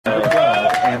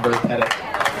Amber Pettit. It's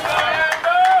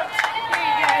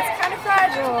kind of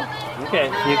fragile. Okay,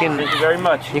 you can. Thank you very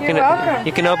much. You're welcome.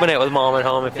 You can open it with Mom at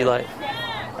home if you like.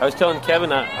 I was telling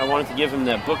Kevin I wanted to give him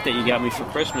that book that you got me for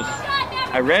Christmas.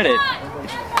 I read it.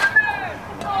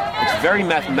 It's very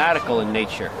mathematical in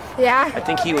nature. Yeah. I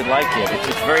think he would like it.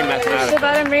 It's very mathematical. Should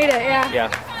let him read it, yeah.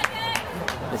 Yeah.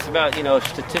 It's about, you know, it's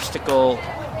a statistical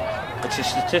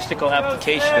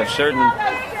application of certain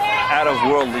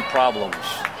out-of-worldly problems.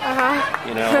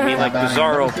 You know, I mean, like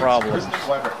bizarro problems.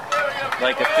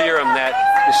 Like a theorem that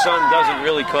the sun doesn't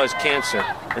really cause cancer.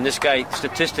 And this guy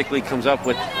statistically comes up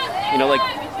with, you know, like,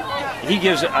 he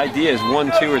gives ideas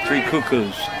 1, 2, or 3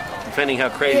 cuckoos, depending how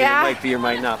crazy it might be or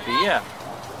might not be. Yeah.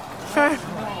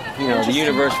 You know, the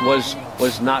universe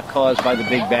was not caused by the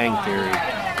Big Bang Theory.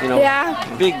 You know,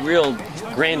 big, real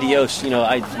grandiose, you know,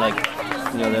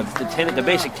 the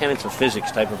basic tenets of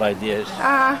physics type of ideas.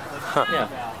 Yeah.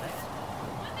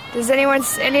 Does any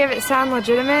of it sound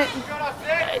legitimate?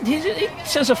 He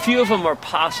says a few of them are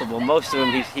possible. Most of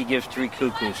them he gives 3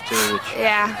 cuckoos to, which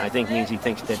I think means he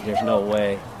thinks that there's no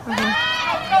way.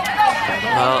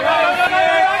 Well,